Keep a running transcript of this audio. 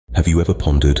Have you ever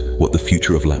pondered what the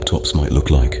future of laptops might look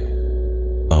like?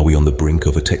 Are we on the brink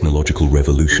of a technological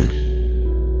revolution?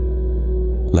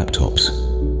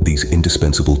 Laptops, these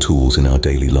indispensable tools in our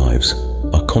daily lives,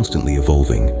 are constantly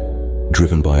evolving,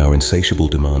 driven by our insatiable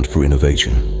demand for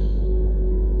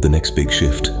innovation. The next big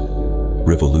shift: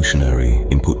 revolutionary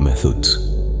input methods.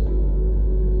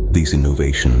 These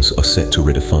innovations are set to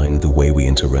redefine the way we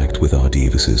interact with our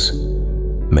devices,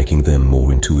 making them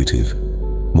more intuitive,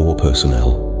 more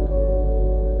personnel.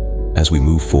 As we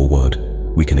move forward,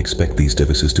 we can expect these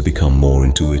devices to become more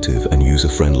intuitive and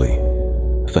user-friendly,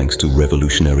 thanks to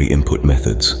revolutionary input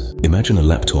methods. Imagine a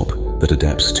laptop that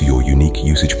adapts to your unique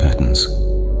usage patterns.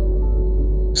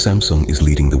 Samsung is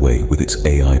leading the way with its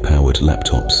AI-powered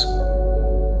laptops.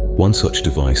 One such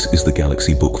device is the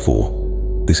Galaxy Book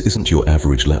 4. This isn't your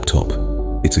average laptop.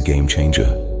 It's a game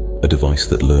changer, a device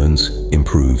that learns,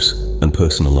 improves, and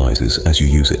personalizes as you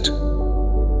use it.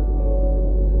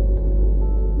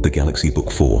 The Galaxy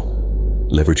Book 4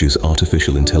 leverages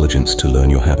artificial intelligence to learn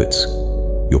your habits,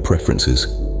 your preferences,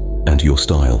 and your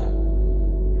style.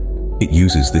 It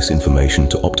uses this information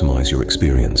to optimize your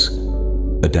experience,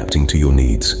 adapting to your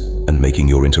needs and making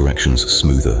your interactions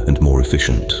smoother and more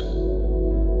efficient.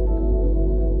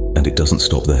 And it doesn't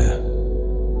stop there.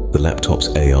 The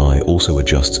laptop's AI also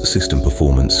adjusts system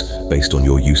performance based on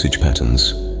your usage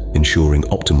patterns, ensuring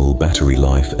optimal battery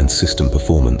life and system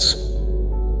performance.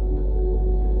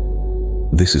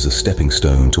 This is a stepping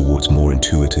stone towards more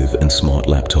intuitive and smart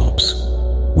laptops.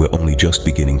 We're only just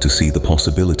beginning to see the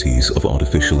possibilities of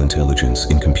artificial intelligence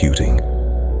in computing,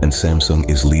 and Samsung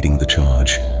is leading the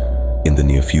charge. In the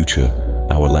near future,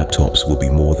 our laptops will be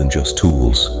more than just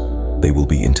tools. They will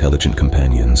be intelligent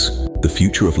companions. The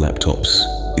future of laptops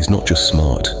is not just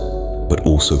smart, but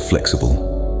also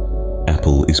flexible.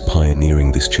 Apple is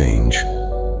pioneering this change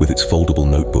with its foldable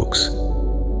notebooks.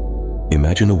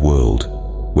 Imagine a world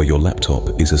where your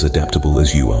laptop is as adaptable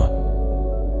as you are.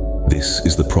 This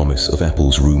is the promise of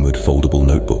Apple's rumored foldable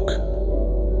notebook.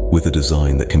 With a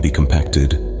design that can be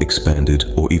compacted, expanded,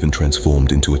 or even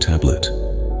transformed into a tablet,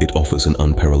 it offers an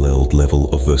unparalleled level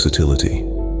of versatility.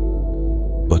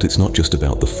 But it's not just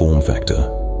about the form factor.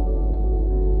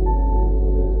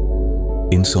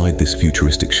 Inside this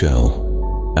futuristic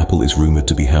shell, Apple is rumored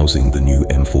to be housing the new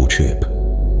M4 chip.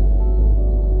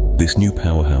 This new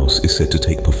powerhouse is said to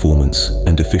take performance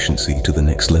and efficiency to the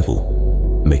next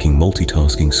level, making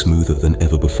multitasking smoother than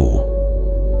ever before.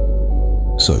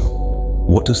 So,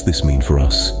 what does this mean for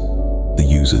us, the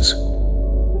users?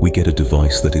 We get a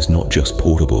device that is not just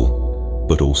portable,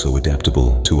 but also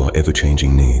adaptable to our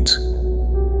ever-changing needs.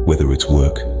 Whether it's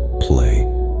work, play,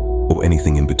 or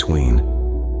anything in between,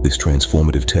 this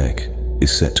transformative tech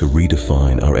is set to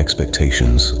redefine our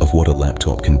expectations of what a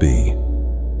laptop can be.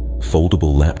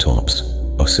 Foldable laptops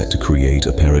are set to create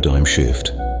a paradigm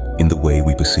shift in the way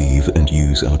we perceive and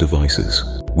use our devices.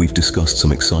 We've discussed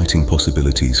some exciting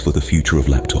possibilities for the future of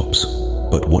laptops,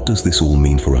 but what does this all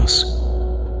mean for us?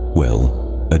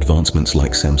 Well, advancements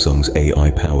like Samsung's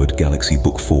AI-powered Galaxy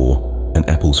Book 4 and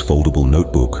Apple's foldable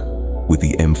notebook with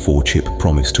the M4 chip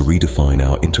promise to redefine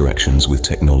our interactions with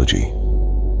technology.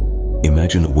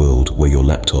 Imagine a world where your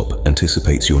laptop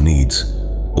anticipates your needs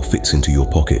or fits into your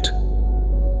pocket.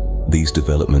 These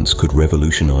developments could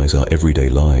revolutionize our everyday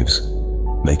lives,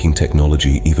 making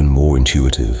technology even more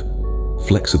intuitive,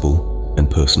 flexible, and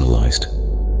personalized.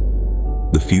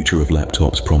 The future of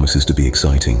laptops promises to be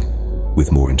exciting,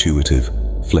 with more intuitive,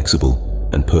 flexible,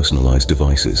 and personalized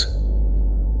devices.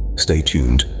 Stay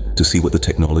tuned to see what the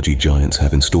technology giants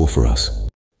have in store for us.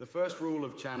 The first rule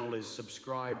of channel is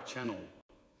subscribe channel.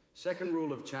 Second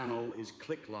rule of channel is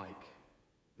click like.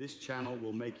 This channel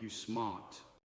will make you smart.